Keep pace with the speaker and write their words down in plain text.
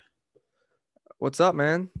What's up,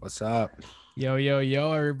 man? What's up? Yo, yo,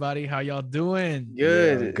 yo, everybody. How y'all doing?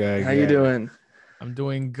 Good. good, How you good. doing? I'm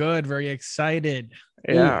doing good. Very excited.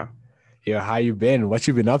 Yeah. Yo, how you been? What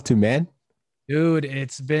you been up to, man? Dude,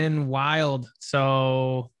 it's been wild.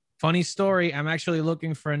 So, funny story. I'm actually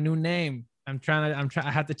looking for a new name. I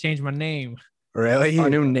have to change my name. Really? A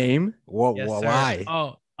new name? Yes, sir.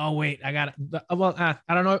 Why? Oh, wait. I got it. Well, I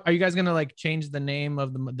don't know. Are you guys going to like change the name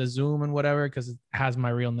of the Zoom and whatever? Because it has my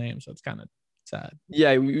real name. So, it's kind of sad.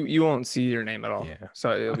 Yeah, you won't see your name at all. Yeah.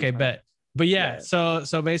 So it'll be Okay, fine. bet. But yeah, Yeah.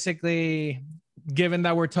 so basically, given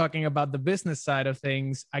that we're talking about the business side of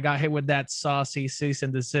things, I got hit with that saucy cease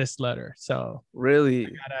and desist letter. So Really?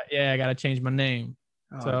 I gotta change my name.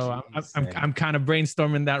 Oh, So geez. I'm kind of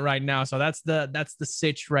brainstorming that right now. So that's the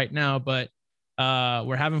sitch right now. But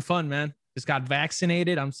we're having fun, man. Just got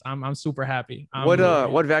vaccinated. I'm super happy.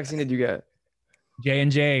 What vaccine did you get?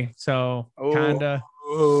 J&J. So Oh. kinda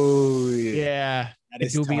yeah. That It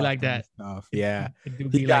is do be tough, like that. Tough. Yeah. It do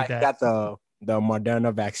He be got, like he got that. the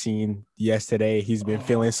Moderna vaccine yesterday. He's been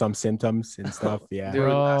feeling some symptoms and stuff. Yeah. Dude,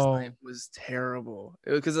 last Bro. night was terrible.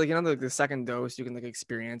 It was because the second dose you can like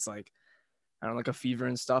experience like I don't know, like a fever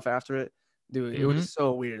and stuff after it. Dude, it was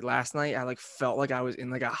so weird. Last night I like felt like I was in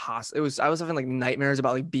like a hospital. I was having like nightmares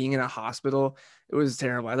about like being in a hospital. It was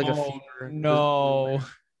terrible. I had like a fever. It was No. weird.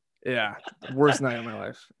 Yeah, worst night of my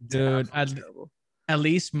life. Dude, Absolutely terrible. at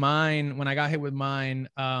least mine, when I got hit with mine,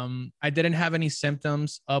 I didn't have any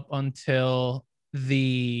symptoms up until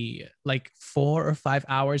the like 4 or 5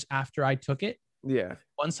 hours after I took it. Yeah.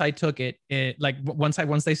 Once I took it,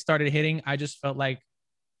 once they started hitting, I just felt like,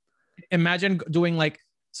 imagine doing like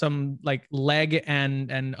some like leg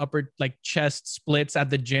and upper like chest splits at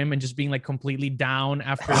the gym and just being like completely down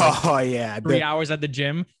after like Oh yeah. 3 hours at the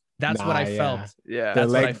gym. That's what I felt. Yeah. The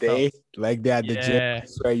That's what I leg day, leg day at the gym. Yeah. I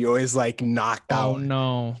swear you always like knocked Oh out.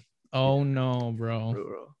 no. Oh no, bro.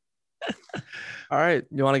 Brutal. All right.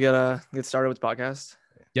 You want to get started with the podcast?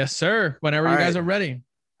 Yes, sir. Whenever All you guys right. are ready.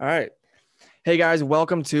 All right. Hey guys,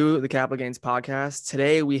 welcome to the Capital Gains podcast.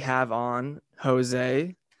 Today we have on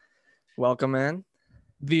Jose. Welcome, man.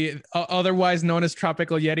 The otherwise known as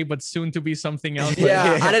Tropical Yeti, but soon to be something else.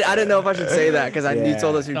 Yeah, I didn't know if I should say that because you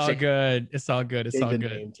told us It's all good. It's all good. It's all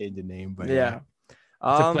good. Change the name, but Yeah.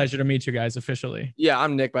 It's a pleasure to meet you guys officially. Yeah,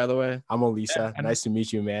 I'm Nick, by the way. I'm Olisa. Yeah, Nice to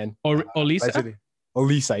meet you, man. Olisa?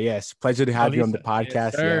 Olisa, yes. Pleasure to have you on the podcast.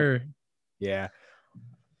 Yes, sir. Yeah.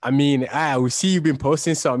 I mean, we see you've been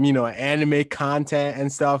posting some, anime content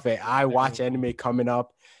and stuff. And I watch anime coming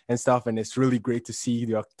up and stuff. And it's really great to see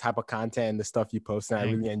your type of content and the stuff you post. And I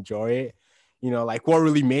really enjoy it. Like what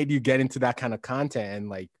really made you get into that kind of content and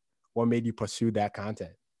like what made you pursue that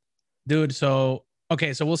content? Dude, so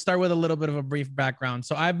we'll start with a little bit of a brief background.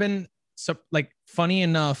 So I've been funny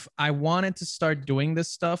enough, I wanted to start doing this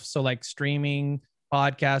stuff. So like streaming,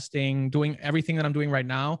 podcasting, doing everything that I'm doing right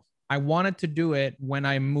now. I wanted to do it when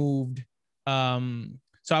I moved.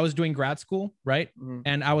 So I was doing grad school, right? Mhm.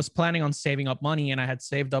 And I was planning on saving up money, and I had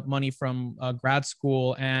saved up money from grad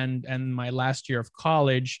school and my last year of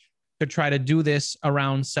college to try to do this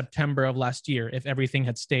around September of last year if everything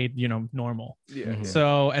had stayed, normal. Yeah. Mhm.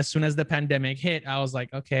 So as soon as the pandemic hit, I was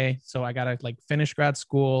like, okay, so I gotta like finish grad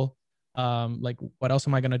school. Like what else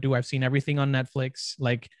am I gonna do? I've seen everything on Netflix.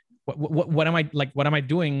 Like what am I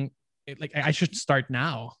doing? Like I should start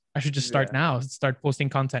now. I should just start now, start posting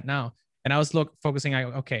content now. And I was focusing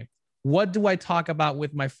on, okay, what do I talk about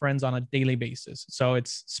with my friends on a daily basis? So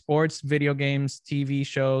it's sports, video games, TV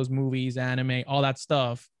shows, movies, anime, all that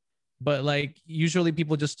stuff. But like usually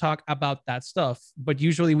people just talk about that stuff. But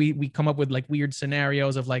usually we come up with like weird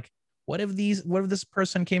scenarios of like, what if this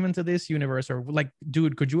person came into this universe? Or like,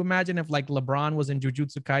 dude, could you imagine if like LeBron was in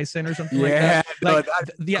Jujutsu Kaisen or something like that? Like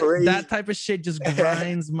that type of shit just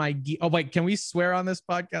grinds my Oh wait, can we swear on this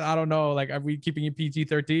podcast? I don't know. Like, are we keeping it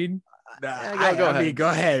PG-13? Go ahead. Go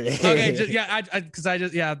ahead. Okay,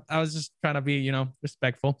 I was just trying to be,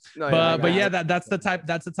 respectful. No, but yeah, that's the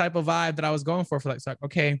type of vibe that I was going for like,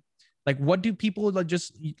 okay, like what do people like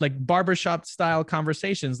just like barbershop style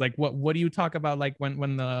conversations? Like what do you talk about like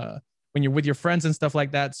when you're with your friends and stuff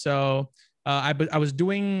like that? So I was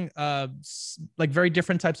doing like very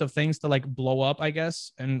different types of things to like blow up, I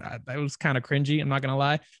guess, and that was kind of cringy. I'm not gonna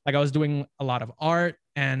lie. Like I was doing a lot of art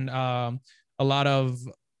and a lot of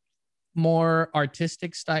more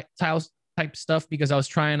artistic style type stuff because I was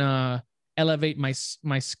trying to elevate my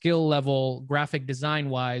skill level graphic design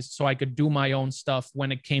wise so I could do my own stuff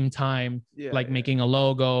when it came time, making a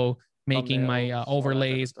logo, making my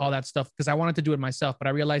overlays, all that stuff, because I wanted to do it myself. But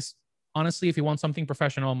I realized, honestly, if you want something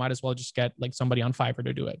professional, might as well just get like somebody on Fiverr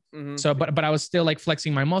to do it. Mhm. So but I was still like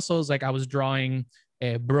flexing my muscles. Like I was drawing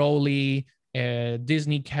Broly,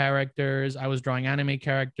 Disney characters. I was drawing anime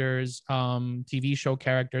characters, TV show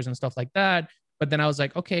characters and stuff like that. But then I was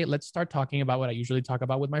like, okay, let's start talking about what I usually talk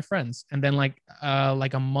about with my friends. And then like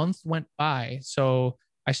a month went by. So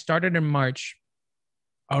I started in March.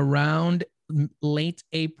 Around late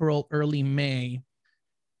April, early May,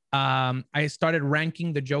 I started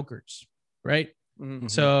ranking the Jokers, right? Mhm.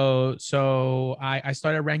 So I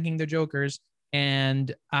started ranking the Jokers,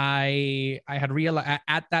 and I had realized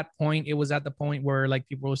at that point, it was at the point where like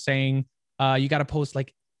people were saying, you got to post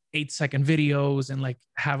like 8-second videos and like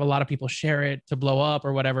have a lot of people share it to blow up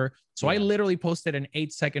or whatever. So I literally posted an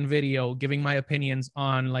 8-second video giving my opinions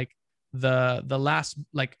on like the last,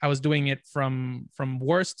 like I was doing it from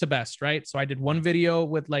worst to best, right? So I did one video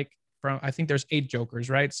with like from, I think there's 8 Jokers,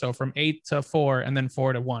 right? So from 8 to 4 and then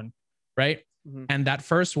 4 to 1, right? Mhm. And that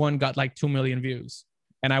first one got like 2 million views,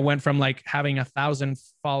 and I went from like having 1,000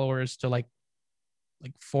 followers to like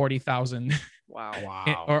 40,000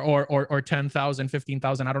 Wow. or 10,000,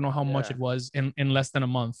 15,000. I don't know how much Yeah. it was in less than a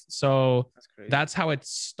month. So That's crazy. that's how it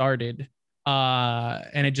started.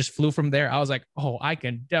 And it just flew from there. I was like, oh, I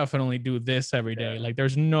can definitely do this every day. Yeah. Like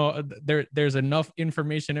there's enough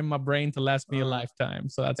information in my brain to last me a lifetime.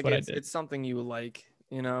 So that's like what I it's, did. it's something you like,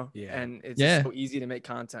 you know. Yeah. And it's Yeah. just so easy to make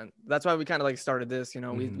content. That's why we kind of like started this, you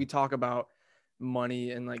know. Mhm. We talk about money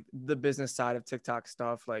and like the business side of TikTok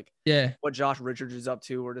stuff, like Yeah. what Josh Richards is up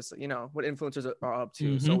to, or just, you know, what influencers are up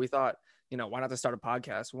to. So Mhm. we thought, you know, why not to start a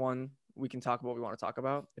podcast? One, we can talk about what we want to talk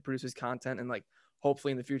about. It produces content, and like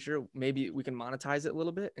hopefully in the future, maybe we can monetize it a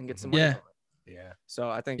little bit and get some money Yeah. from it. Yeah. So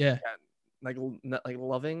I think Yeah. like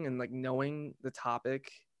loving and like knowing the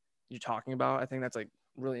topic you're talking about, I think that's like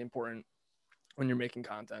really important when you're making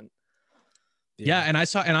content. Yeah, and I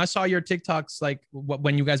saw your TikToks like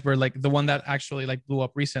when you guys were like the one that actually like blew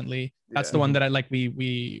up recently. That's Yeah. the one that I like we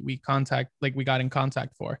got in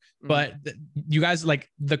contact for. Mhm. But you guys, like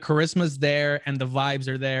the charisma's there and the vibes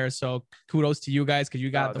are there. So kudos to you guys, because you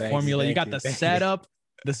got Oh, the thank formula, you you, got the thank you. setup.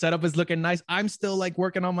 The setup is looking nice. I'm still like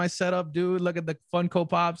working on my setup, dude. Look at the Funko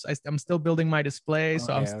Pops. I'm still building my display.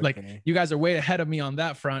 So I'm like, you guys are way ahead of me on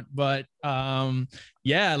that front. But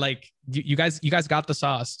yeah, like you guys got the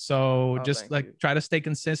sauce. So just thank like you. try to stay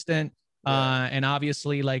consistent. Yeah. And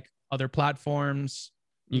obviously like other platforms,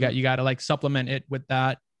 Mhm. you got to like supplement it with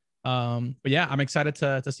that. But yeah, I'm excited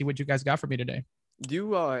to see what you guys got for me today.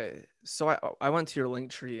 So I went to your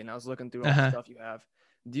link tree and I was looking through all the stuff you have.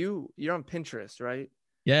 You're on Pinterest, right?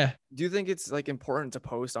 Yeah. Do you think it's like important to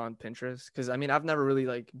post on Pinterest? Because I mean, I've never really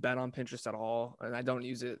like been on Pinterest at all, and I don't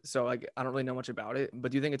use it, so like I don't really know much about it.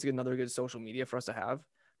 But do you think it's another good social media for us to have,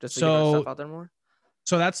 just to get our stuff out there more?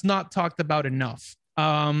 So that's not talked about enough.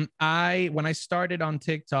 When I started on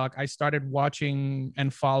TikTok, I started watching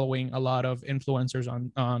and following a lot of influencers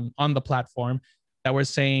on the platform that were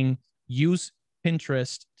saying use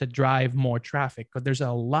Pinterest to drive more traffic, because there's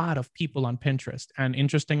a lot of people on Pinterest. And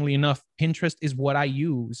interestingly enough, Pinterest is what I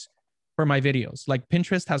use for my videos. Like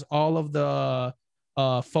Pinterest has all of the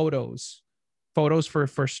photos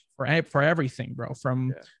for everything, bro.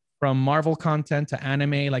 From Marvel content to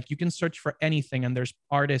anime, like you can search for anything, and there's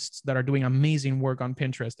artists that are doing amazing work on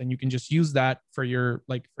Pinterest, and you can just use that for your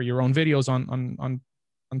own videos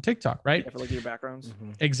on TikTok, right? Yeah, for like your backgrounds.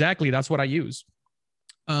 Mhm. Exactly, that's what I use.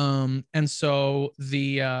 And so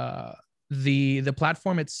the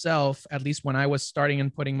platform itself, at least when I was starting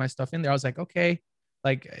and putting my stuff in there, I was like, okay,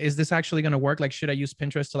 like, is this actually going to work? Like, should I use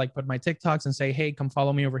Pinterest to like put my TikToks and say, hey, come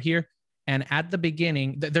follow me over here? And at the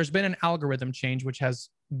beginning, there's been an algorithm change, which has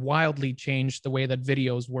wildly changed the way that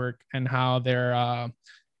videos work and how they're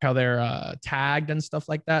tagged and stuff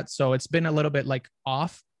like that. So it's been a little bit like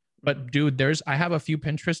off. But dude, I have a few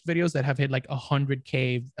Pinterest videos that have hit like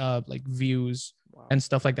 100K like views. Wow. And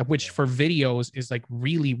stuff like that, which for videos is like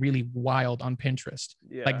really, really wild on Pinterest.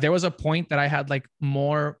 Yeah. Like there was a point that I had like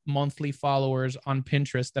more monthly followers on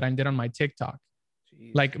Pinterest than I did on my TikTok.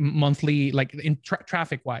 Jeez. Like monthly, like in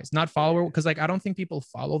traffic wise, not follower, because like I don't think people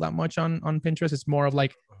follow that much on Pinterest. It's more of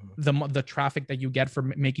like the traffic that you get for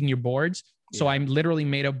making your boards. So I literally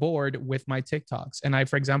made a board with my TikToks, and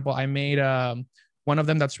for example, I made one of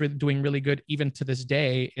them that's doing really good even to this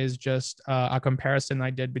day is just a comparison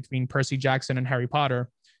I did between Percy Jackson and Harry Potter.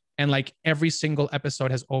 And like every single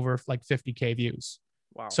episode has over like 50K views.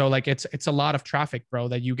 Wow. So like it's a lot of traffic, bro,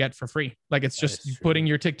 that you get for free. Like it's just putting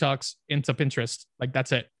your TikToks into Pinterest. Like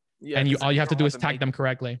that's it. Yeah, and all you have to do is tag them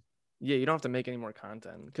correctly. Yeah, you don't have to make any more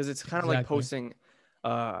content, because it's kind of like posting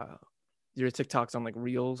your TikToks on like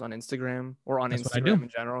Reels on Instagram or on Instagram in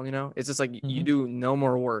general, you know? It's just like you do no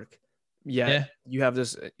more work. Yeah, you have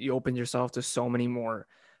this. You open yourself to so many more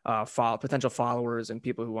potential followers and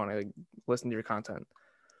people who want to listen to your content.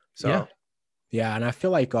 So Yeah, and I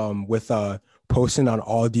feel like with posting on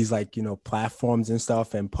all these like platforms and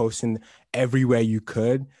stuff and posting everywhere you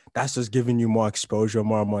could, that's just giving you more exposure,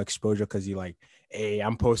 more and more exposure because you're like, hey,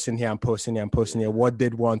 I'm posting here, I'm posting here, I'm posting here. What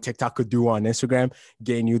did one TikTok could do on Instagram,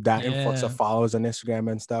 gain you that influx of Yeah. followers on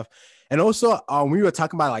Instagram and stuff. And also, we were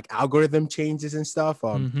talking about like algorithm changes and stuff.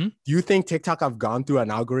 Mm-hmm. Do you think TikTok have gone through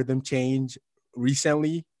an algorithm change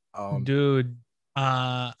recently? Dude,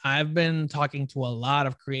 I've been talking to a lot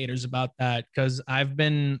of creators about that because I've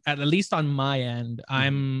been, at least on my end,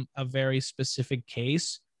 I'm a very specific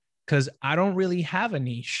case because I don't really have a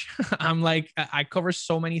niche. I'm like, I cover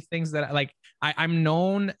so many things that I'm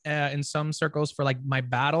known in some circles for like my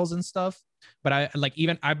battles and stuff. But I like,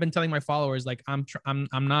 even I've been telling my followers like I'm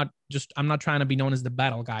not trying to be known as the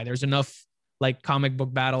battle guy. There's enough like comic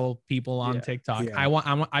book battle people on TikTok.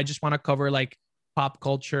 Yeah. I just want to cover like pop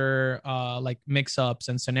culture, like mix-ups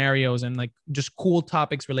and scenarios and like just cool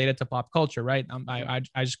topics related to pop culture, right? I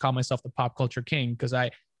just call myself the pop culture king because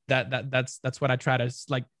that's what I try to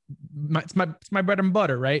like. It's my bread and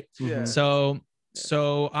butter, right? Yeah. So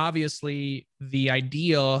obviously the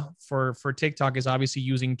idea for TikTok is obviously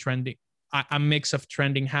using trending a mix of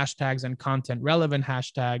trending hashtags and content relevant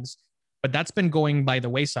hashtags, but that's been going by the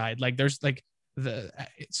wayside. Like there's like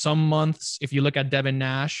some months, if you look at Devin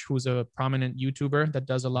Nash, who's a prominent YouTuber that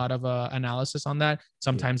does a lot of analysis on that,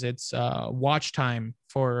 sometimes it's watch time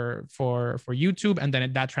for YouTube, and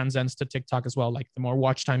then that transcends to TikTok as well. Like the more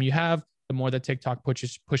watch time you have, the more the TikTok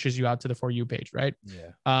pushes you out to the For You page, right?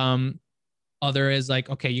 Other is like,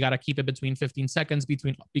 okay, you got to keep it between 15 seconds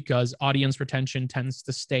because audience retention tends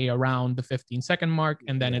to stay around the 15-second mark,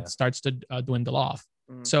 and then it starts to dwindle off.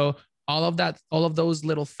 So all of those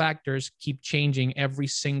little factors keep changing every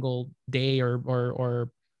single day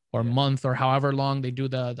or month or however long they do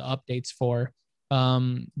the updates for.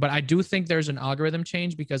 But I do think there's an algorithm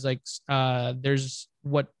change because like there's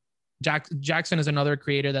what Jackson is another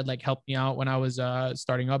creator that like helped me out when I was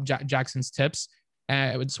starting up. Jackson's Tips.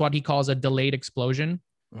 It's what he calls a delayed explosion,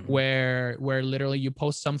 where literally you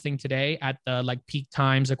post something today at the like peak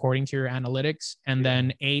times according to your analytics, and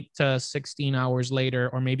then 8 to 16 hours later,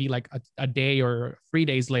 or maybe like a day or 3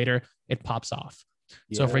 days later, it pops off.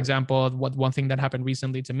 So for example, one thing that happened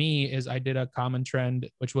recently to me is I did a common trend,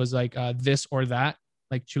 which was like this or that,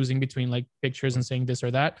 like choosing between like pictures and saying this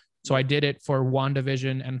or that. So I did it for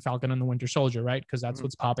WandaVision and Falcon and the Winter Soldier, right? Because that's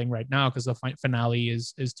what's popping right now. Because the finale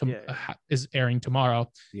is airing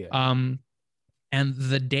tomorrow. And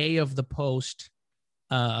the day of the post,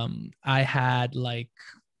 I had like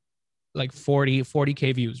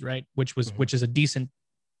 40K views, right? Which is a decent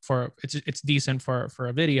it's decent for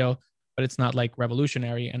a video, but it's not like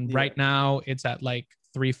revolutionary. And right now it's at like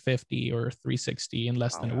 350 or 360 in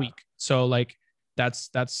less than a week. So like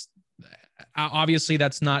that's obviously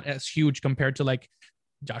that's not as huge compared to like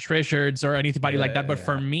Josh Richards or anybody like that. But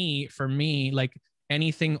for me, like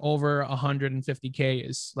anything over 150K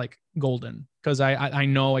is like golden because I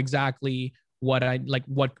know exactly what I like,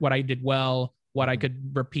 what I did well, what I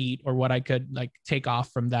could repeat or what I could like take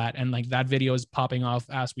off from that. And like that video is popping off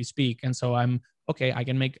as we speak. And so I'm okay. I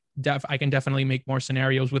can definitely make more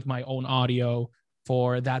scenarios with my own audio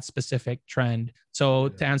for that specific trend. So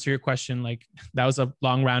to answer your question, like that was a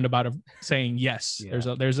long roundabout of saying yes.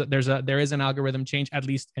 There is an algorithm change, at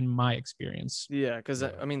least in my experience. Yeah, because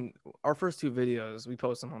I mean, our first 2 videos we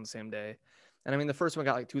post them on the same day, and I mean the first one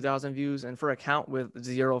got like 2,000 views, and for an account with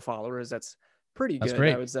 0 followers, that's pretty good,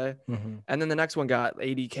 I would say. And then the next one got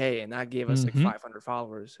 80K, and that gave us like 500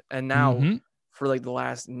 followers. And now for like the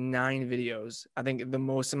last 9 videos, I think the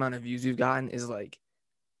most amount of views we've gotten is like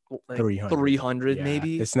 300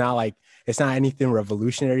 maybe. It's not anything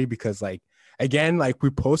revolutionary because like again, like we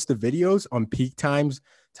post the videos on peak times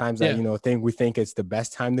that we think it's the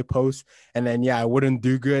best time to post, and then it wouldn't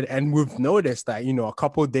do good. And we've noticed that a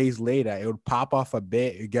couple of days later it would pop off a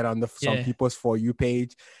bit, you get on some people's For You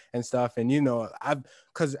page and stuff. And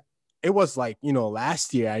because it was like,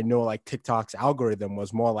 last year, I know like TikTok's algorithm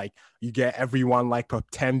was more like you get everyone like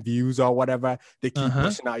 10 views or whatever. They keep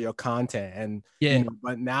pushing out your content. And,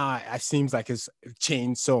 but now it seems like it's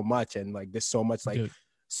changed so much. And like, there's so much like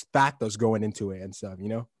factors going into it and stuff,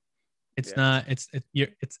 It's not,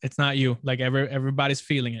 it's not you. Like everybody's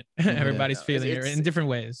feeling it. Everybody's feeling it in different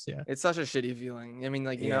ways. Yeah. It's such a shitty feeling. I mean,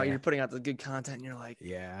 like, you're putting out the good content and you're like,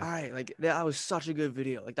 all right, like that was such a good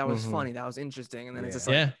video. Like that was funny. That was interesting. And then it's just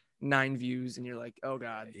like, 9 views and you're like, oh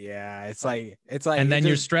god. It's like and then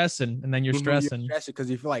you're stressing because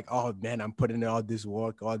you feel like, oh man, I'm putting in all this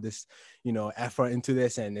work, all this effort into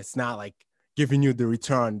this, and it's not like giving you the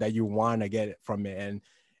return that you want to get from it. And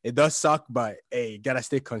it does suck, but hey, you gotta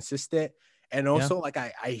stay consistent. And also like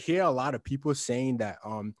I hear a lot of people saying that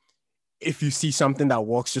if you see something that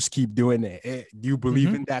works, just keep doing it. Do you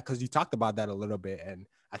believe in that? Because you talked about that a little bit, and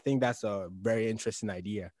I think that's a very interesting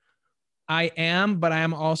idea. I am, but I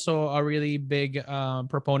am also a really big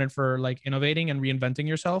proponent for like innovating and reinventing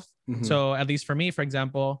yourself. So at least for me, for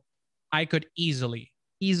example, I could easily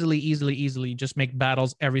just make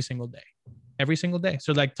battles every single day.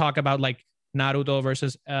 So like talk about like Naruto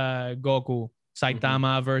versus Goku,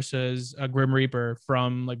 Saitama versus Grim Reaper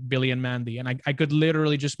from like Billy and Mandy. And I could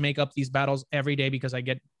literally just make up these battles every day because I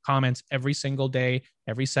get comments every single day,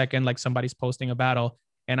 every second, like somebody's posting a battle.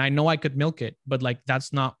 And I know I could milk it, but like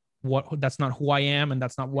that's not who I am, and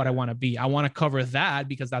that's not what I want to be. I want to cover that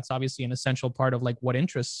because that's obviously an essential part of like what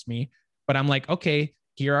interests me. But I'm like, okay,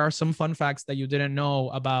 here are some fun facts that you didn't know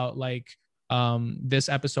about like this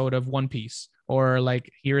episode of One Piece, or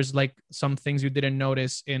like here's like some things you didn't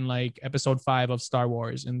notice in like episode 5 of Star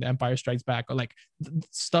Wars and The Empire Strikes Back, or like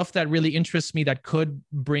stuff that really interests me that could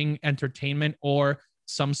bring entertainment or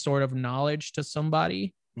some sort of knowledge to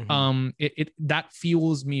somebody. It that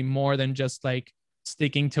fuels me more than just like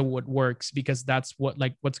sticking to what works, because that's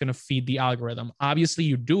what's going to feed the algorithm. Obviously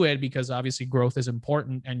you do it because obviously growth is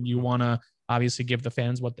important and you want to obviously give the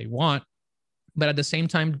fans what they want, but at the same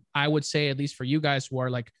time I would say, at least for you guys who are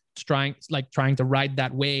like trying to ride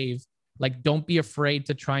that wave, like don't be afraid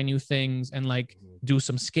to try new things and like do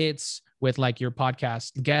some skits with like your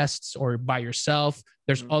podcast guests or by yourself.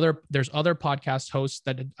 There's other podcast hosts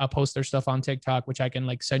that post their stuff on TikTok, which I can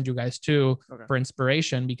like send you guys to for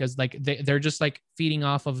inspiration, because like they're just like feeding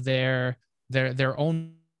off of their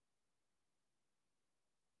own.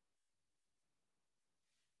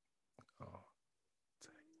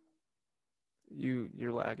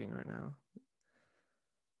 You're lagging right now.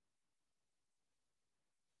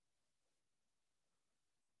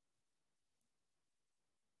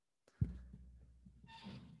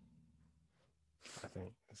 I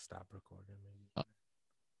think stop recording. Maybe.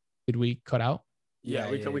 Did we cut out? Yeah,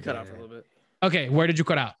 we cut out for a little bit. Okay, where did you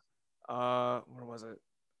cut out? Where was it?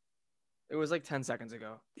 It was like 10 seconds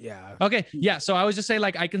ago. Yeah. Okay. Yeah. So I was just saying,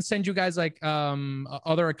 like, I can send you guys like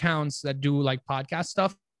other accounts that do like podcast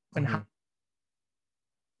stuff. And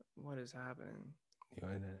what is happening?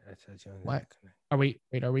 What are we?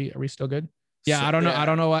 Wait, are we still good? Yeah, I don't know. I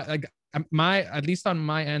don't know what, like, at least on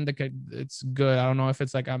my end, it's good. I don't know if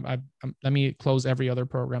it's like I'm let me close every other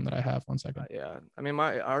program that I have. 1 second. Yeah, I mean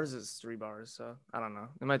ours is 3 bars, so I don't know.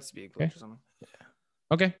 It might just be a glitch or something. Yeah.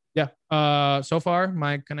 Okay. Yeah. So far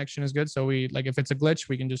my connection is good. So we, like, if it's a glitch,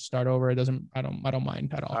 we can just start over. It doesn't. I don't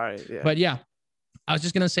mind at all. All right. Yeah. But yeah, I was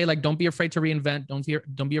just gonna say, like, don't be afraid to reinvent.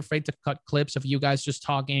 Don't be afraid to cut clips of you guys just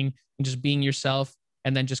talking and just being yourself,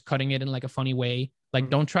 and then just cutting it in like a funny way. Like,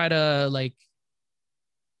 don't try to like,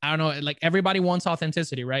 I don't know, like everybody wants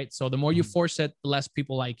authenticity, right? So the more you force it, the less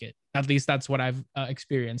people like it. At least that's what I've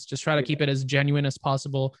experienced. Just try to keep it as genuine as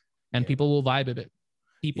possible, and people will vibe with it.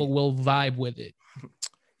 People will vibe with it.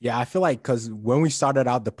 Yeah, I feel like because when we started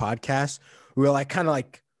out the podcast, we were like kind of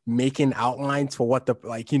like making outlines for what the,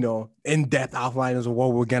 like, you know, in-depth outlines of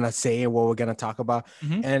what we're gonna say and what we're gonna talk about.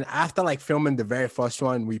 And after like filming the very first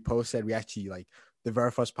one we posted, we actually, like, the very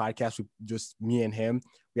first podcast with just me and him,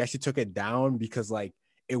 we actually took it down because like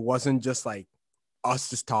it wasn't just like us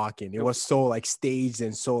just talking. It was so like staged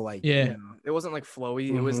and so like, yeah, you know, it wasn't like flowy.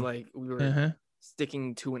 It was like we were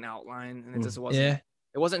sticking to an outline, and it just wasn't. Yeah.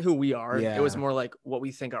 It wasn't who we are. Yeah. It was more like what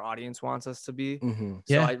we think our audience wants us to be. So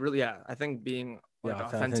Yeah. I think being like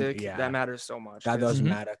authentic, that matters so much. That does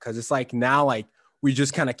matter, because it's like now, like, we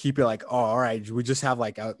just kind of keep it like, oh, all right, we just have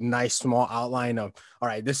like a nice small outline of, all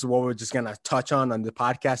right, this is what we're just gonna touch on the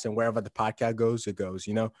podcast, and wherever the podcast goes, it goes,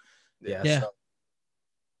 you know. Yeah. So.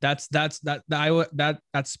 That's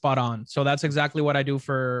spot on. So that's exactly what I do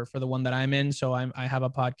for the one that I'm in. So I have a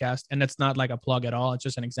podcast, and it's not like a plug at all. It's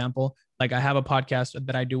just an example. Like, I have a podcast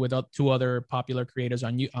that I do with 2 other popular creators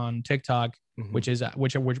on TikTok, which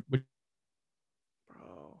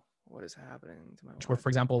bro, what is happening to my? For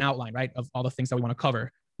example, an outline, right, of all the things that we want to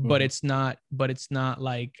cover, but it's not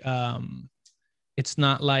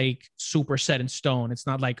like super set in stone. It's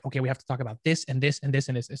not like, okay, we have to talk about this and this and this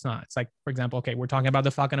and this. It's not. It's like, for example, okay, we're talking about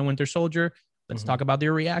the Falcon and Winter Soldier. Let's talk about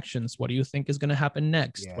their reactions. What do you think is going to happen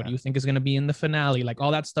next? What do you think is going to be in the finale? Like,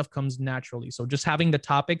 all that stuff comes naturally. So just having the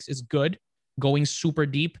topics is good. Going super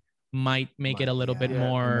deep might make it a little bit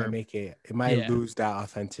more. It might lose that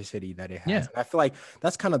authenticity that it has. Yeah. And I feel like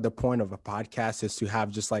that's kind of the point of a podcast, is to have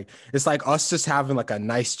just like, it's like us just having like a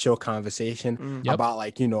nice chill conversation about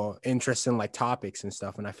like, you know, interesting like topics and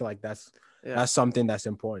stuff. And I feel like that's something that's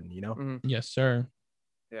important, you know? Yes, sir.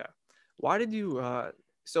 Yeah. Why did you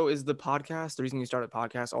So is the podcast the reason you started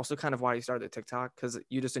podcast also kind of why you started TikTok? Because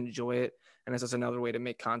you just enjoy it, and it's just another way to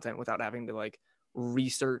make content without having to like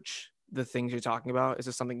research the things you're talking about? Is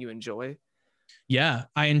this something you enjoy? Yeah,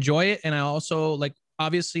 I enjoy it, and I also like.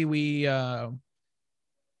 Obviously, I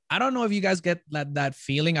don't know if you guys get that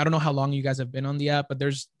feeling. I don't know how long you guys have been on the app, but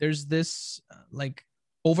there's this like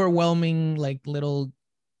overwhelming like little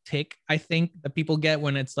tick I think that people get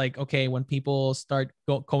when it's like, okay, when people start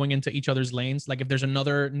going into each other's lanes, like if there's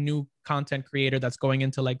another new content creator that's going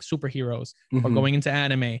into like superheroes or going into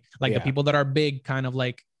anime, like the people that are big kind of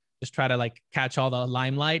like just try to like catch all the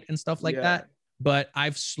limelight and stuff like that. But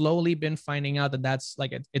I've slowly been finding out that that's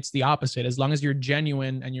like it's the opposite. As long as you're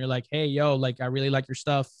genuine and you're like, hey, yo, like I really like your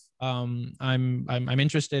stuff. I'm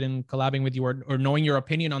interested in collabing with you or knowing your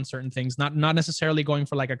opinion on certain things. Not necessarily going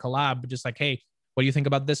for like a collab, but just like, hey, what do you think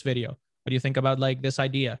about this video? What do you think about like this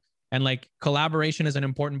idea? And like collaboration is an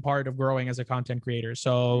important part of growing as a content creator.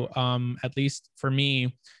 So at least for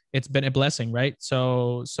me, it's been a blessing, right?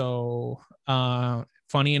 So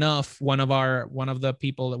funny enough, one of the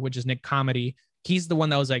people, which is Nick Comedy, he's the one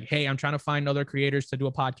that was like, hey, I'm trying to find other creators to do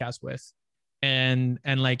a podcast with. And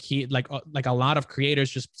like he like a lot of creators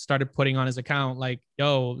just started putting on his account like,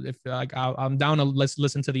 yo, if like I'm down to let's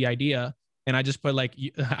listen to the idea. And I just put like,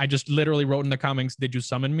 I just literally wrote in the comments, did you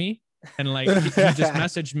summon me? And like he just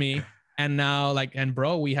messaged me. And now like, and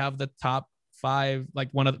bro, we have the top 5, like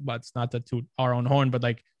one of the, but it's not to toot our own horn, but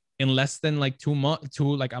like in less than like 2 months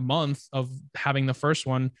to like a month of having the first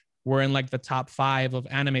one, we're in like the top 5 of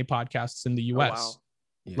anime podcasts in the US. Oh, wow.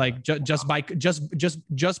 Yeah. Like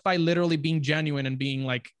just by literally being genuine and being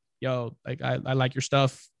like, yo, like I like your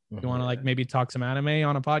stuff. You want to like maybe talk some anime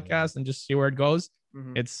on a podcast and just see where it goes.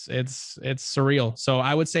 It's surreal. So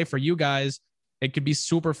I would say for you guys, it could be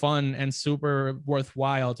super fun and super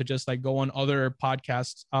worthwhile to just like go on other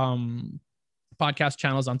podcast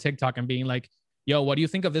channels on TikTok and being like, yo, what do you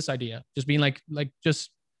think of this idea? Just being like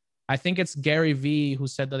just, I think it's Gary Vee who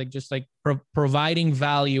said that like just like providing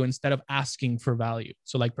value instead of asking for value.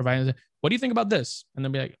 So like providing, what do you think about this? And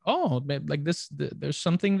then be like, oh, like this, there's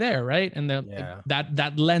something there, right? And then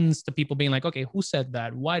that lends to people being like, okay, who said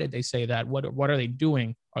that? Why did they say that? What are they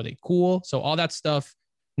doing? Are they cool? So all that stuff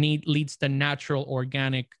leads to natural,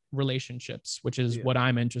 organic relationships, which is what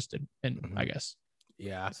I'm interested in, I guess.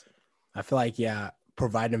 Yeah, I feel like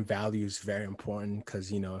providing value is very important because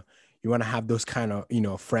you want to have those kind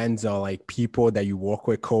of, friends or like people that you work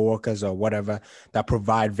with, coworkers or whatever, that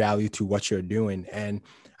provide value to what you're doing. And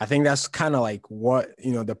I think that's kind of like what,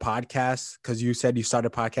 the podcast, because you said you started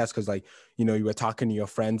a podcast because like, you were talking to your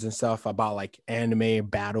friends and stuff about like anime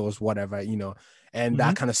battles, whatever, and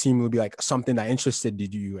that kind of seemed to be like something that interested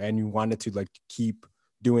you and you wanted to like keep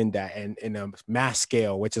doing that and in a mass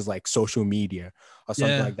scale, which is like social media or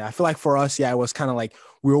something like that. I feel like for us, it was kind of like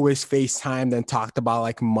we always FaceTimed and talked about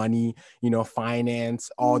like money,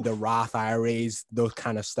 finance, all the Roth IRAs, those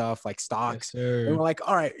kind of stuff, like stocks. And we're like,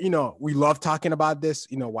 all right, we love talking about this,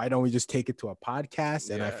 why don't we just take it to a podcast?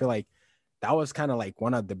 And I feel like that was kind of like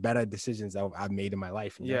one of the better decisions that I've made in my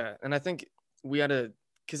life. Yeah. And I think we had to,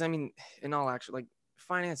 because I mean, in all actual, like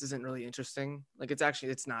finance isn't really interesting. Like it's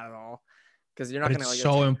not at all. Because you're not going to like. It's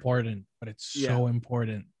so important, but it's so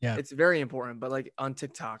important. Yeah. It's very important. But like on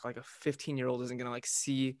TikTok, like a 15-year-old isn't going to like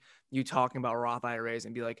see you talking about Roth IRAs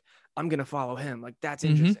and be like, I'm going to follow him. Like that's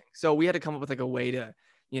interesting. So we had to come up with like a way to,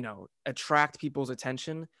 attract people's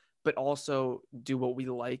attention, but also do what we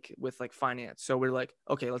like with like finance. So we're like,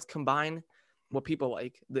 okay, let's combine what people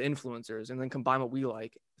like, the influencers, and then combine what we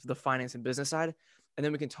like, the finance and business side. And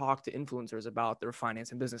then we can talk to influencers about their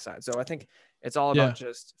finance and business side. So I think it's all about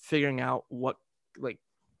just figuring out what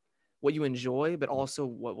you enjoy, but also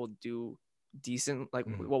what will do decent, like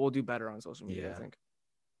what will do better on social media, I think.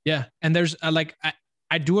 Yeah. And there's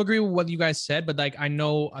I do agree with what you guys said, but like, I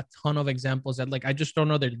know a ton of examples that like, I just don't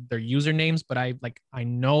know their usernames, but I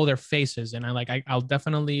know their faces, and I'll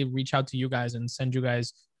definitely reach out to you guys and send you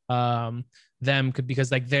guys them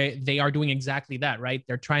because like they are doing exactly that, right?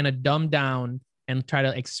 They're trying to dumb down and try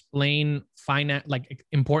to explain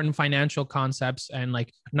important financial concepts and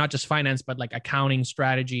like not just finance, but like accounting,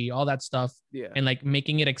 strategy, all that stuff. Yeah. And like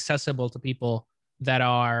making it accessible to people that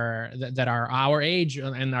are our age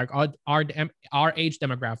and our age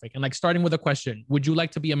demographic. And like starting with a question, would you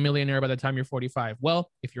like to be a millionaire by the time you're 45?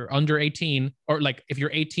 Well, if you're under 18 or like if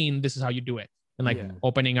you're 18, this is how you do it. And like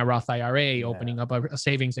opening a Roth IRA, opening up a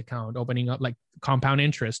savings account, opening up like compound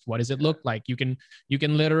interest. What does it look like? You can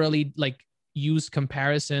literally like use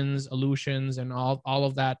comparisons, illusions, and all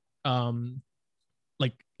of that,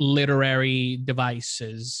 like literary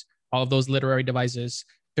devices, all of those literary devices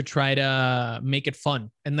to try to make it fun.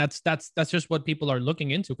 And that's just what people are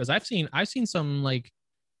looking into. Because I've seen some like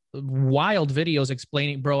wild videos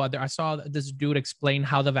explaining, bro. I saw this dude explain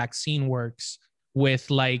how the vaccine works with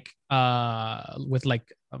like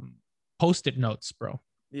post-it notes, bro.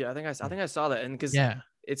 Yeah, I think I saw that, and because Yeah,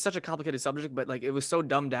 it's such a complicated subject, but like it was so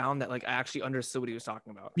dumbed down that like I actually understood what he was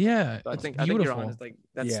talking about. yeah, So it's I think you're beautiful. on. It's like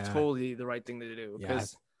that's Yeah. totally the right thing to do. Yeah,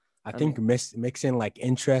 Because I think mixing like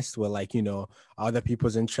interest with like, you know, other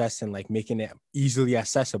people's interests and like making it easily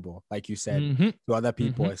accessible, like you said, Mhm. to other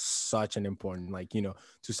people Mhm. is such an important, like, you know,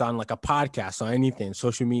 to sound like a podcast or anything,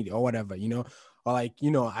 social media or whatever, you know, or like,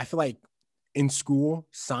 you know, I feel like in school,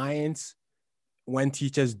 science, when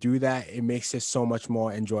teachers do that, it makes it so much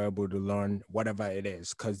more enjoyable to learn whatever it is,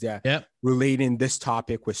 because they're Yep. relating this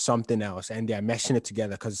topic with something else and they're meshing it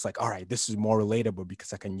together, because it's like, all right, this is more relatable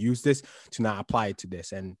because I can use this to now apply it to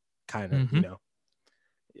this, and kind of, you know.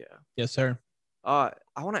 yeah. Yes, sir. I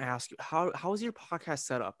want to ask you, how is your podcast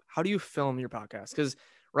set up? How do you film your podcast? Because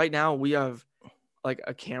right now we have like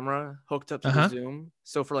a camera hooked up to the Zoom,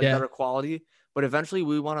 so for like Yeah. better quality. But eventually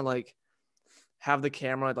we want to like have the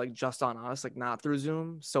camera like just on us, like not through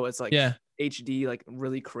Zoom, so it's like Yeah. HD, like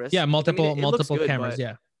really crisp. Yeah, Like, I multiple mean, it looks multiple good, cameras. but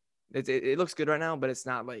Yeah. it looks good right now, but it's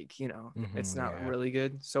not like, you know, it's not Yeah. really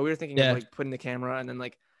good. So we were thinking of like putting the camera and then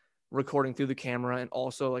like recording through the camera and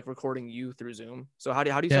also like recording you through Zoom. So how do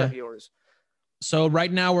you set up yours? So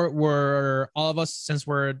right now we're all of us, since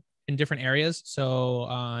we're in different areas.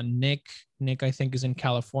 So Nick I think is in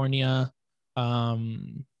California.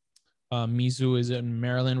 Mizu is in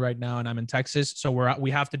Maryland right now, and I'm in Texas. So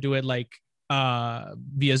we have to do it like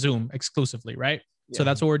via Zoom exclusively, right? Yeah. So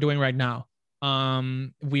that's what we're doing right now.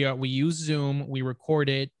 We use Zoom, we record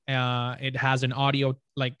it. It has an audio,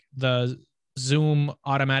 like the Zoom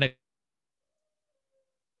automatic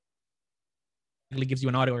gives you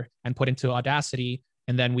an audio and put into Audacity,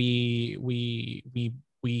 and then we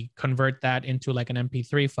convert that into like an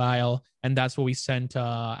MP3 file, and that's what we send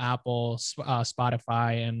to Apple,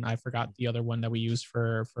 Spotify, and I forgot the other one that we use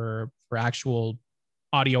for actual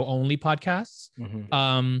audio only podcasts.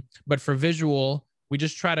 But for visual, we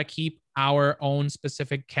just try to keep our own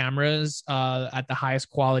specific cameras at the highest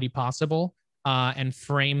quality possible, and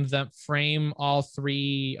frame all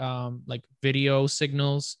three like video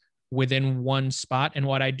signals within one spot. And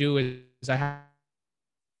what I do is I have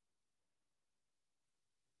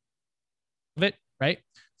it, right?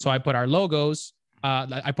 So I put our logos,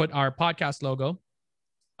 I put our podcast logo,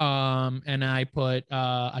 and I put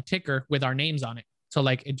a ticker with our names on it. So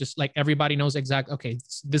like it just like everybody knows exactly, okay,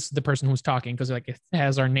 this is the person who's talking, because like it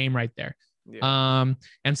has our name right there. Yeah.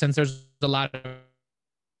 And since there's a lot of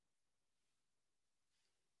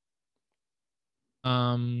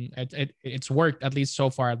it's worked, at least so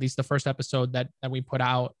far. At least the first episode that we put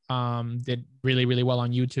out did really, really well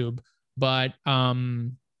on YouTube. But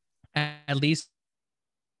at least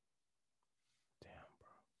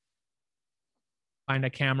find a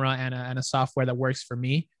camera and a software that works for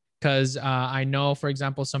me, because I know, for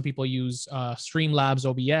example, some people use Streamlabs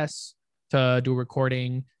OBS to do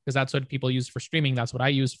recording, because that's what people use for streaming. That's what I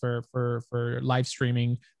use for live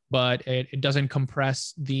streaming. But it doesn't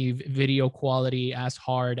compress the video quality as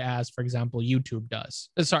hard as, for example, YouTube does.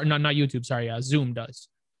 Sorry, not YouTube. Sorry, Zoom does.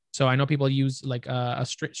 So I know people use like a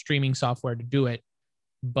streaming software to do it,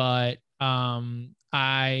 but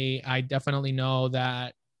I definitely know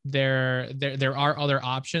that there are other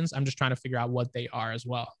options. I'm just trying to figure out what they are as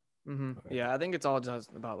well. Yeah, I think it's all just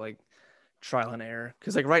about like trial and error.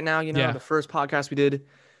 Because like right now, you know, the first podcast we did,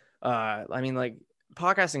 I mean, like,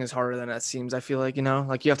 podcasting is harder than it seems. I feel like, you know,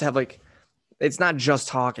 like you have to have like, it's not just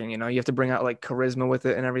talking, you know, you have to bring out like charisma with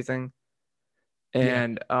it and everything.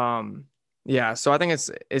 And yeah, so I think it's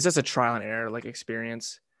just a trial and error like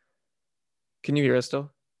experience. Can you hear us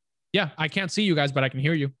still? Yeah, I can't see you guys, but I can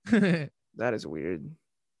hear you. That is weird.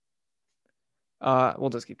 We'll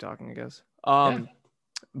just keep talking, I guess.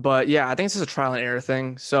 But yeah, I think it's just a trial and error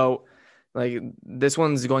thing. So like this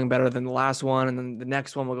one's going better than the last one, and then the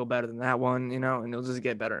next one will go better than that one, you know, and it'll just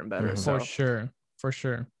get better and better. So For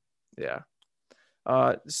sure. Yeah.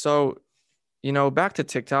 So, you know, back to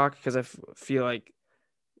TikTok, because I feel like,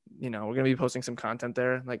 you know, we're gonna be posting some content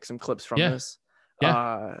there, like some clips from this.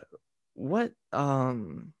 What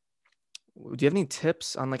do you have any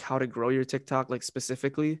tips on like how to grow your TikTok, like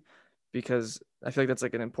specifically? Because I feel like that's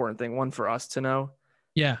like an important thing, one for us to know.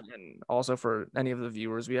 Yeah. And also for any of the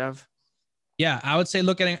viewers we have. Yeah, I would say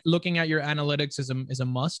looking at your analytics is a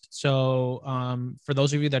must. So for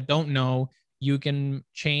those of you that don't know, you can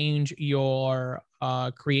change your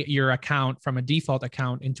create your account from a default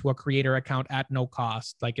account into a creator account at no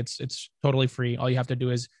cost. Like it's totally free. All you have to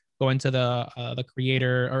do is go into the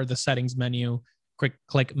creator or the settings menu,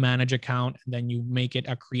 click manage account, and then you make it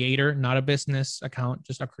a creator, not a business account,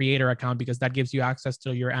 just a creator account, because that gives you access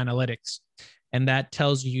to your analytics. And that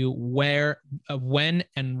tells you where, when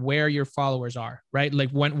and where your followers are, right?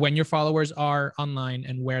 Like when your followers are online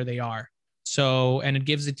and where they are. So, and it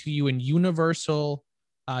gives it to you in universal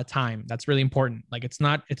time. That's really important. Like it's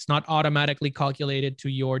not automatically calculated to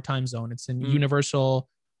your time zone. It's in universal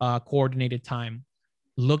coordinated time.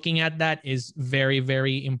 Looking at that is very,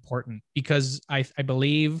 very important, because I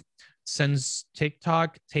believe since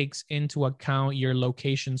TikTok takes into account your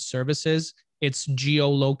location services, it's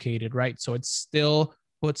geolocated, right? So it still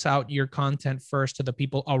puts out your content first to the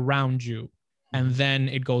people around you, and then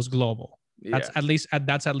it goes global. Yeah.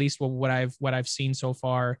 That's at least what I've seen so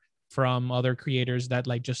far from other creators that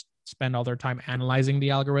like just spend all their time analyzing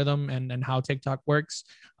the algorithm and how TikTok works.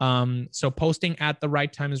 So posting at the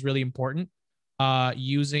right time is really important.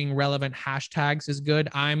 Using relevant hashtags is good.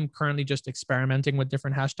 I'm currently just experimenting with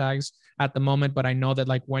different hashtags at the moment, but I know that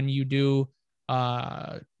like when you do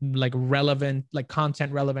like relevant, like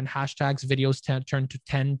content relevant hashtags, videos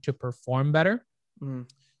tend to perform better.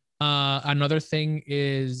 Another thing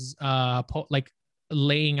is like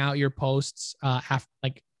laying out your posts,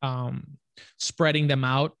 spreading them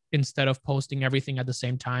out instead of posting everything at the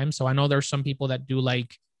same time. So I know there's some people that do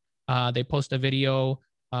like they post a video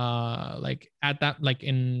like at that, like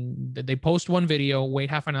they post one video, wait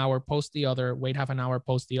half an hour, post the other, wait half an hour,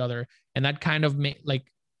 post the other, and that kind of like,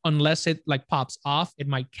 unless it like pops off, it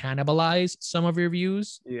might cannibalize some of your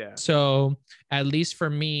views. Yeah. So at least for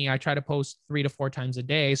me, I try to post 3 to 4 times a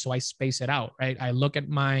day, so I space it out, right? I look at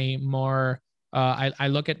my I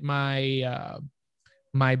look at my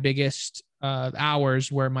my biggest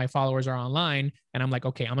hours where my followers are online, and I'm like,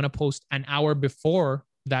 okay, I'm gonna post an hour before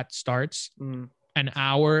that starts. An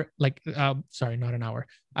hour, like sorry, not an hour,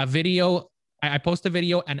 a video. I post a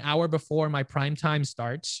video an hour before my prime time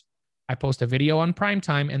starts. I post a video on prime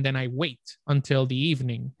time, and then I wait until the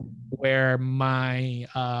evening where my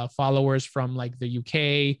followers from like the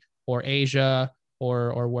UK or Asia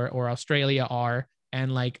or Australia are,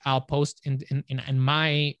 and like I'll post in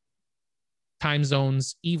my time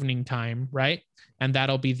zone's evening time, right? And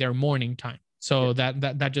that'll be their morning time. So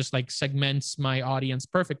that just like segments my audience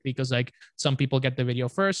perfectly, because like some people get the video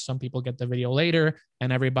first, some people get the video later,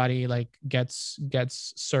 and everybody like gets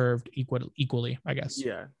served equally, I guess.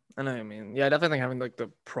 Yeah, I know what I mean. Yeah, I definitely think having like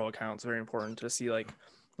the pro account's very important to see like,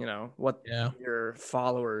 you know, what your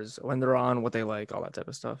followers, when they're on, what they like, all that type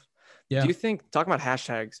of stuff. Yeah. Do you think, talking about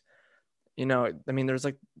hashtags, you know, I mean, there's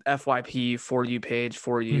like FYP, For You page,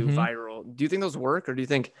 For You, viral. Do you think those work, or do you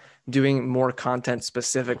think doing more content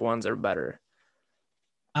specific ones are better?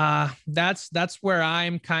 That's where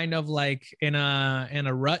I'm kind of like in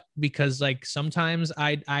a rut, because like sometimes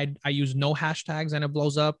I use no hashtags and it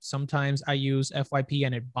blows up. Sometimes I use FYP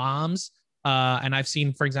and it bombs. And I've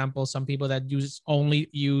seen, for example, some people that only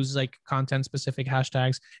use like content specific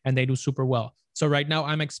hashtags and they do super well. So right now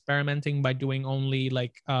I'm experimenting by doing only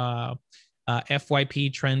like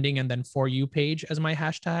FYP trending and then For You page as my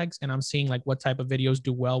hashtags, and I'm seeing like what type of videos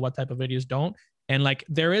do well, what type of videos don't, and like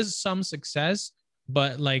there is some success.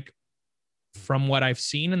 But like from what I've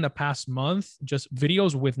seen in the past month, just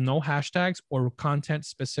videos with no hashtags or content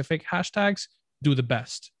specific hashtags do the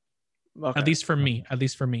best. Okay. At least for me.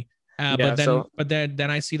 But then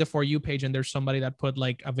I see the For You page, and there's somebody that put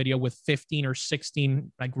like a video with 15 or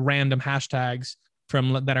 16 like random hashtags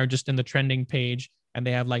that are just in the trending page, and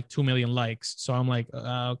they have like 2 million likes. So I'm like,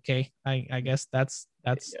 okay, I guess that's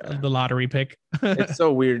the lottery pick. It's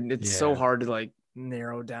so weird. It's so hard to like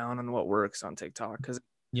narrow down on what works on TikTok, because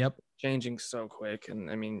changing so quick,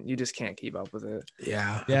 and I mean you just can't keep up with it.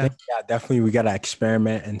 Definitely we gotta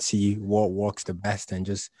experiment and see what works the best, and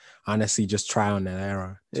just honestly just try on and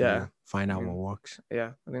error to find out what works.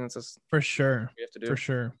 I think that's just for sure we have to do. For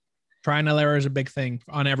sure, trying and error is a big thing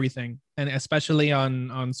on everything, and especially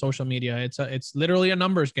on social media. It's literally a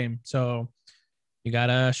numbers game, so you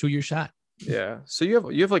gotta shoot your shot. So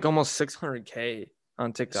you have like almost 600K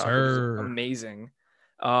on TikTok. Amazing.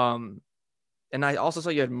 And I also saw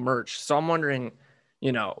you had merch. So I'm wondering,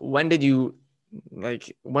 you know, when did you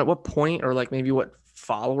like, what point, or like maybe what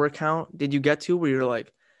follower count did you get to where you're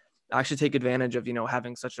like, actually take advantage of, you know,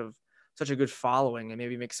 having such a good following and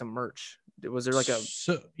maybe make some merch? Was there like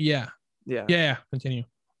continue.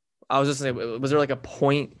 I was just saying, was there like a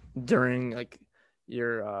point during like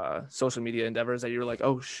your social media endeavors that you're like,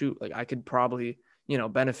 oh shoot, like I could probably, you know,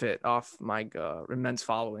 benefit off my immense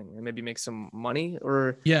following and maybe make some money?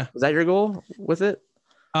 Or was that your goal with it?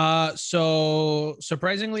 So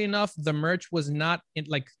surprisingly enough, the merch was not in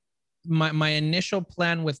like my initial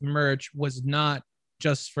plan with merch was not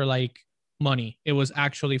just for like money. It was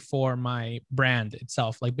actually for my brand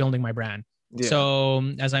itself, like building my brand. Yeah.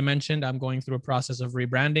 So as I mentioned, I'm going through a process of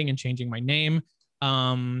rebranding and changing my name.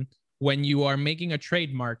 When you are making a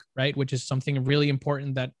trademark, right, which is something really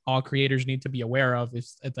important that all creators need to be aware of,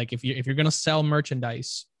 is like if you're gonna sell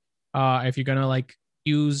merchandise, if you're gonna like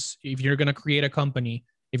if you're gonna create a company,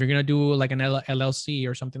 if you're gonna do like an LLC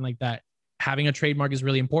or something like that, having a trademark is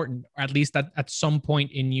really important, or at least at some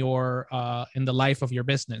point in your in the life of your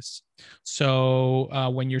business. So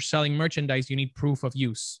when you're selling merchandise, you need proof of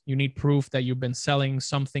use. You need proof that you've been selling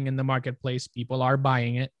something in the marketplace, people are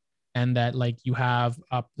buying it, and that like you have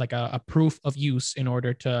a proof of use in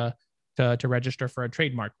order to register for a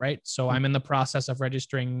trademark, right? So I'm in the process of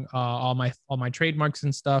registering all my trademarks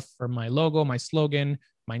and stuff for my logo, my slogan,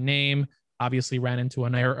 my name. Obviously ran into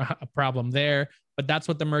a problem there, but that's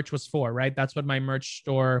what the merch was for, right? That's what my merch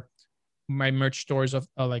store's of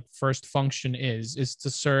like first function is to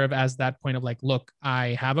serve as that point of like, look,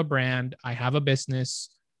 I have a brand, I have a business,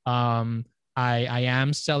 I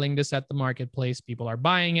am selling this at the marketplace, people are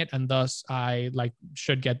buying it, and thus I like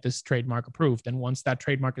should get this trademark approved. And once that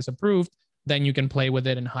trademark is approved, then you can play with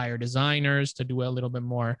it and hire designers to do a little bit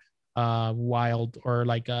more wild or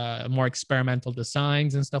like more experimental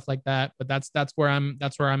designs and stuff like that. But that's where I'm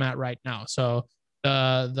at right now. So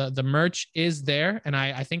the merch is there, and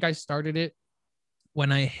I think I started it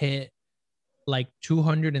when I hit like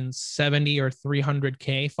 270 or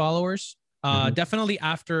 300k followers. Definitely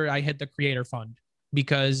after I hit the creator fund,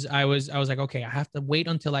 because I was like, okay, I have to wait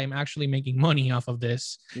until I'm actually making money off of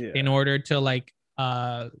this in order to like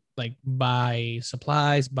buy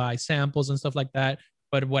supplies, buy samples and stuff like that.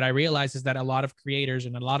 But what I realized is that a lot of creators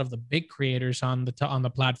and a lot of the big creators on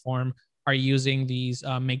the platform are using these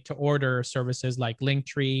make to order services like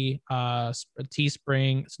Linktree,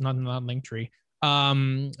 Teespring. It's not Linktree.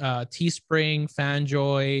 Teespring,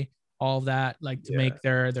 Fanjoy, all of that, like to make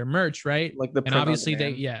their merch, right? Like the and obviously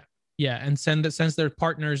they and since they're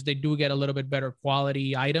partners, they do get a little bit better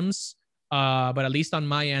quality items. But at least on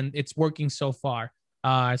my end, it's working so far.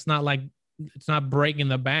 It's not breaking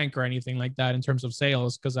the bank or anything like that in terms of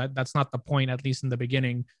sales, because that's not the point, at least in the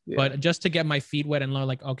beginning. But just to get my feet wet and learn,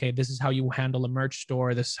 like, okay, this is how you handle a merch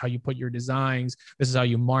store, this is how you put your designs, this is how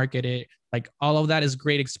you market it. Like all of that is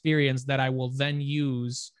great experience that I will then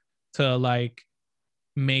use to like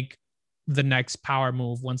make the next power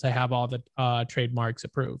move once I have all the trademarks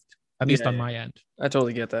approved, at least on my end. I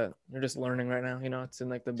totally get that. You're just learning right now, it's in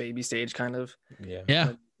like the baby stage kind of. Yeah.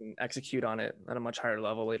 You can execute on it at a much higher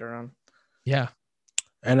level later on. Yeah.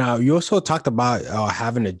 And you also talked about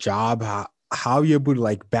having a job. How you able to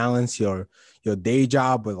like balance your day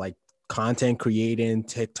job with like content creating,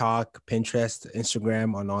 TikTok, Pinterest,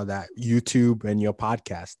 Instagram, and all that, YouTube, and your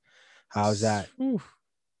podcast. How's that?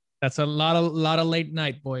 That's a lot of late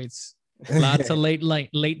night, boys. Lots of late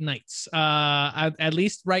nights. At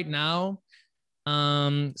least right now.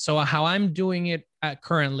 So how I'm doing it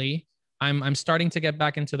currently, I'm starting to get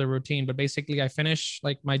back into the routine, but basically I finish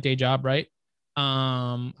like my day job, right?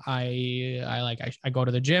 I go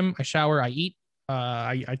to the gym, I shower, I eat.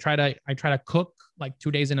 I try to cook like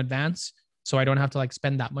 2 days in advance, so I don't have to like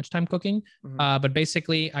spend that much time cooking. But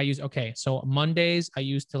basically so Mondays I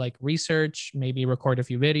used to like research, maybe record a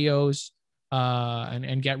few videos,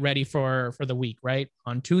 and get ready for the week, right?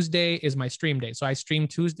 On Tuesday is my stream day. So I stream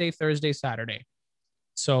Tuesday, Thursday, Saturday.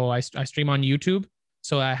 So I stream on YouTube.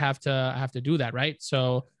 So I have to do that, right?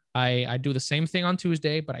 So I do the same thing on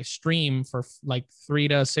Tuesday, but I stream for like 3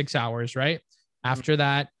 to 6 hours, right? After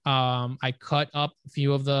that, I cut up a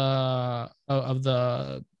few of the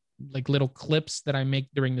like little clips that I make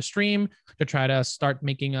during the stream to try to start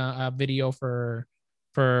making a video for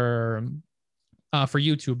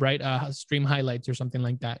YouTube, right? Stream highlights or something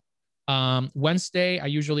like that. Wednesday, I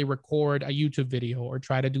usually record a YouTube video or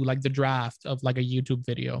try to do like the draft of like a YouTube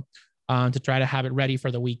video to try to have it ready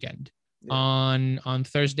for the weekend. On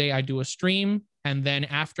Thursday, I do a stream. And then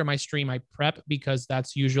after my stream, I prep, because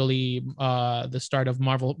that's usually the start of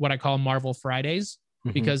Marvel, what I call Marvel Fridays,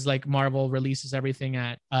 because like Marvel releases everything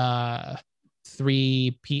at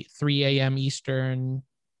 3 a.m. Eastern,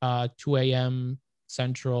 2 a.m.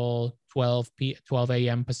 Central, 12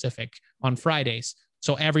 a.m. Pacific on Fridays.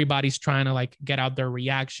 So everybody's trying to like get out their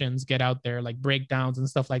reactions, get out their like breakdowns and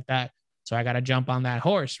stuff like that. So I got to jump on that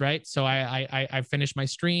horse, right? So I finish my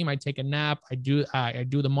stream, I take a nap, I do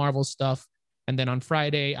the Marvel stuff. And then on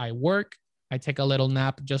Friday I work, I take a little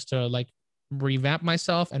nap just to like revamp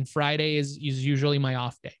myself. And Friday is usually my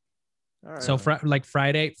off day. All right. So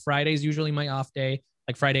Friday is usually my off day.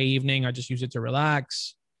 Like Friday evening, I just use it to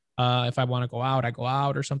relax. If I want to go out, I go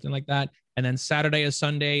out or something like that. And then Saturday or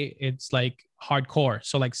Sunday, it's like hardcore.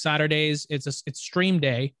 So like Saturdays, it's stream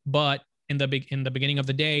day, but in the beginning of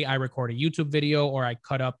the day, I record a YouTube video, or I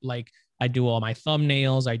cut up, like I do all my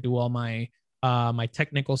thumbnails, I do all my my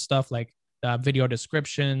technical stuff, like video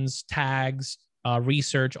descriptions, tags,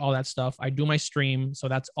 research, all that stuff. I do my stream, so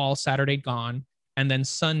that's all Saturday gone. And then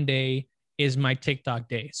Sunday is my TikTok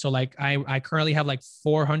day. So like I currently have like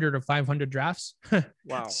 400 or 500 drafts.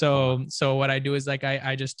 Wow. So what I do is like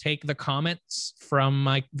I just take the comments from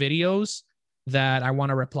my videos that I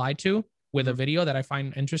want to reply to with a video that I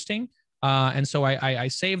find interesting. And so I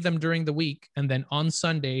save them during the week. And then on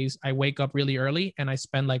Sundays, I wake up really early and I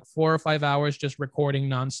spend like 4 or 5 hours just recording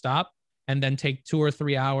nonstop, and then take 2 or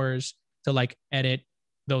 3 hours to like edit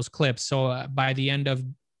those clips. So by the end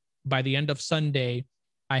of Sunday,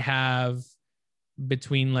 I have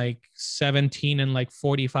between like 17 and like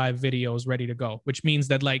 45 videos ready to go, which means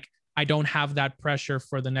that like I don't have that pressure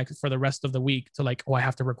for the rest of the week to like, oh, I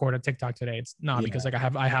have to record a TikTok today. It's not, because like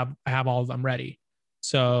I have all of them ready.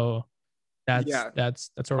 So that's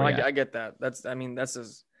where we're at. I get that. That's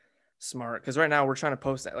as smart, because right now we're trying to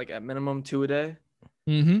post like at minimum 2 a day.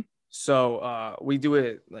 Mm-hmm. So we do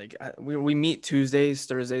it like we meet Tuesdays,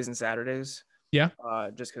 Thursdays, and Saturdays. Yeah.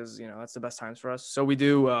 Just because that's the best times for us. So we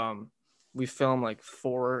do we film like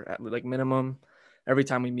 4 at like minimum every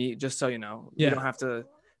time we meet, just so we don't have to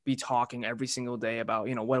be talking every single day about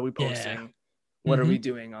what are we posting, what are we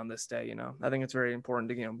doing on this day. I think it's very important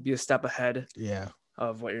to be a step ahead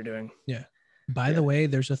of what you're doing. By the way,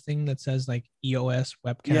 there's a thing that says like EOS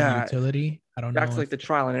webcam utility. I don't know. Back to like the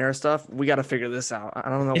trial and error stuff. We got to figure this out. I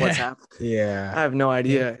don't know what's happening. Yeah. I have no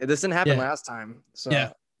idea. This didn't happen last time. So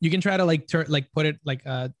you can try to put it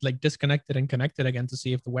like disconnect it and connect it again to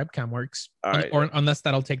see if the webcam works. Or unless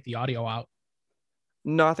that'll take the audio out.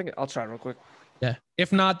 No, I think I'll try real quick. Yeah.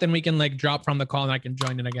 If not, then we can like drop from the call and I can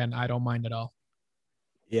join it again. I don't mind at all.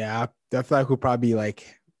 Yeah, I feel like we'll probably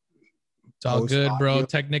like. It's all good, bro.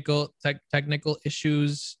 Technical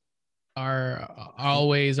issues are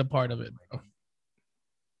always a part of it, bro.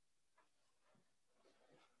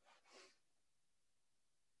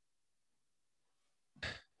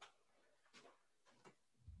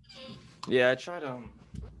 Yeah, I tried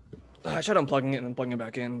unplugging it and then plugging it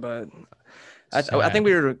back in, but I think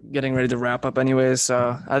we were getting ready to wrap up anyways,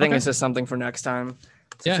 so I think it's just something for next time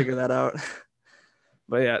to figure that out.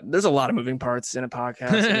 But yeah, there's a lot of moving parts in a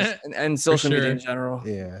podcast and social media in general.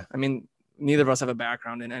 Yeah. I mean, neither of us have a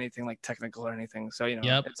background in anything like technical or anything. So,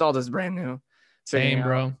 it's all just brand new. Same,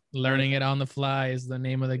 bro. Learning it on the fly is the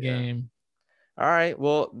name of the game. All right.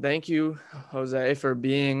 Well, thank you, Jose, for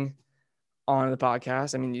being on the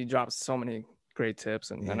podcast. I mean, you dropped so many great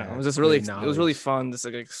tips, and it was just really, it was really fun just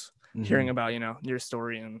like hearing about, your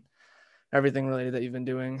story and everything related that you've been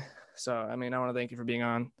doing. So, I mean, I want to thank you for being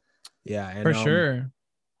on. Yeah. And, for sure.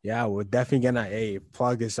 Yeah, we're definitely gonna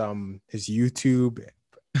plug his YouTube,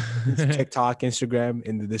 his TikTok, Instagram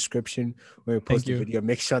in the description when we post the video.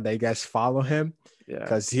 Make sure that you guys follow him,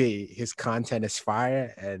 because his content is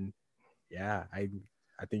fire, and I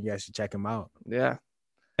think you guys should check him out. Yeah.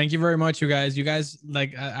 Thank you very much, you guys. You guys,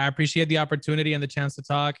 like, I appreciate the opportunity and the chance to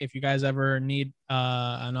talk. If you guys ever need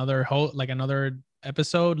another another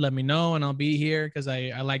episode, let me know and I'll be here, because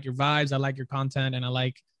I like your vibes, I like your content, and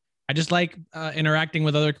I just like interacting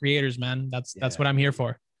with other creators, man. That's what I'm here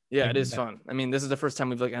for. Yeah, it is fun. I mean, this is the first time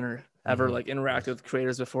we've ever interacted with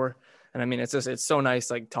creators before, and I mean, it's so nice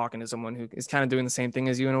like talking to someone who is kind of doing the same thing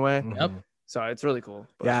as you in a way. Yep. So it's really cool.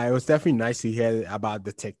 But yeah, it was definitely nice to hear about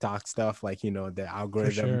the TikTok stuff, like the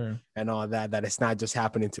algorithm and all that. That it's not just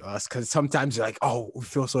happening to us, because sometimes you're like, oh, we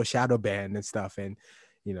feel so shadow banned and stuff, and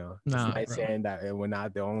it's nice saying that we're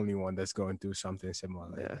not the only one that's going through something similar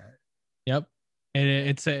like that. Yep. And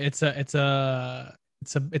it's a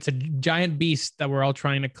giant beast that we're all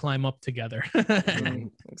trying to climb up together.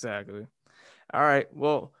 Exactly. All right.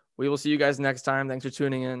 Well, we will see you guys next time. Thanks for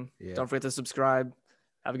tuning in. Yeah. Don't forget to subscribe.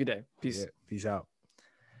 Have a good day. Peace. Yeah, peace out.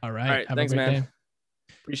 All right. Thanks, man. Day.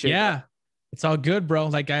 Appreciate it. It's all good, bro.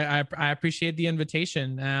 Like I appreciate the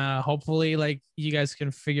invitation. Hopefully like you guys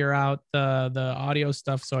can figure out the audio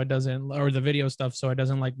stuff so it doesn't, or the video stuff so it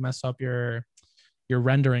doesn't like mess up your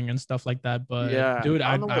rendering and stuff like that. But dude,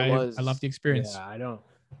 I love the experience. Yeah, I don't.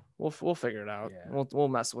 We'll figure it out. Yeah. We'll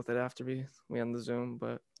mess with it after we end the Zoom.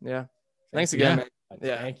 But yeah, thanks again, man.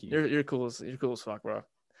 Yeah, thank you. You're cool as fuck, bro.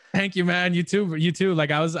 Thank you, man. You too.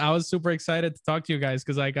 Like I was super excited to talk to you guys,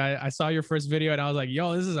 because like I saw your first video and I was like,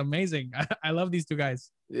 yo, this is amazing. I love these two guys.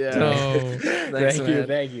 Yeah. So thank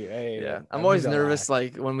you. Hey, yeah, I'm always nervous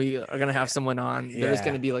like when we are gonna have someone on. They're just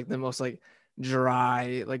gonna be like the most like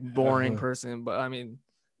dry, like boring person. But I mean,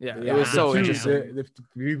 Yeah, it Yeah, was the so two- interesting. The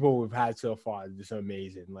people we've had so far is just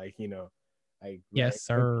amazing. Like, you know, like Yes,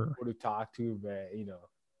 random sir. people to talk to, but you know,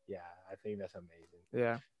 yeah, I think that's amazing.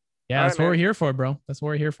 Yeah. Yeah, All that's right, what we're man. here for, bro. That's what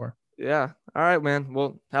we're here for. Yeah. All right, man.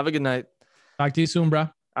 Well, have a good night. Talk to you soon, bro. All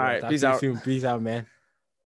right. Talk Peace to you out. soon. Peace out, man.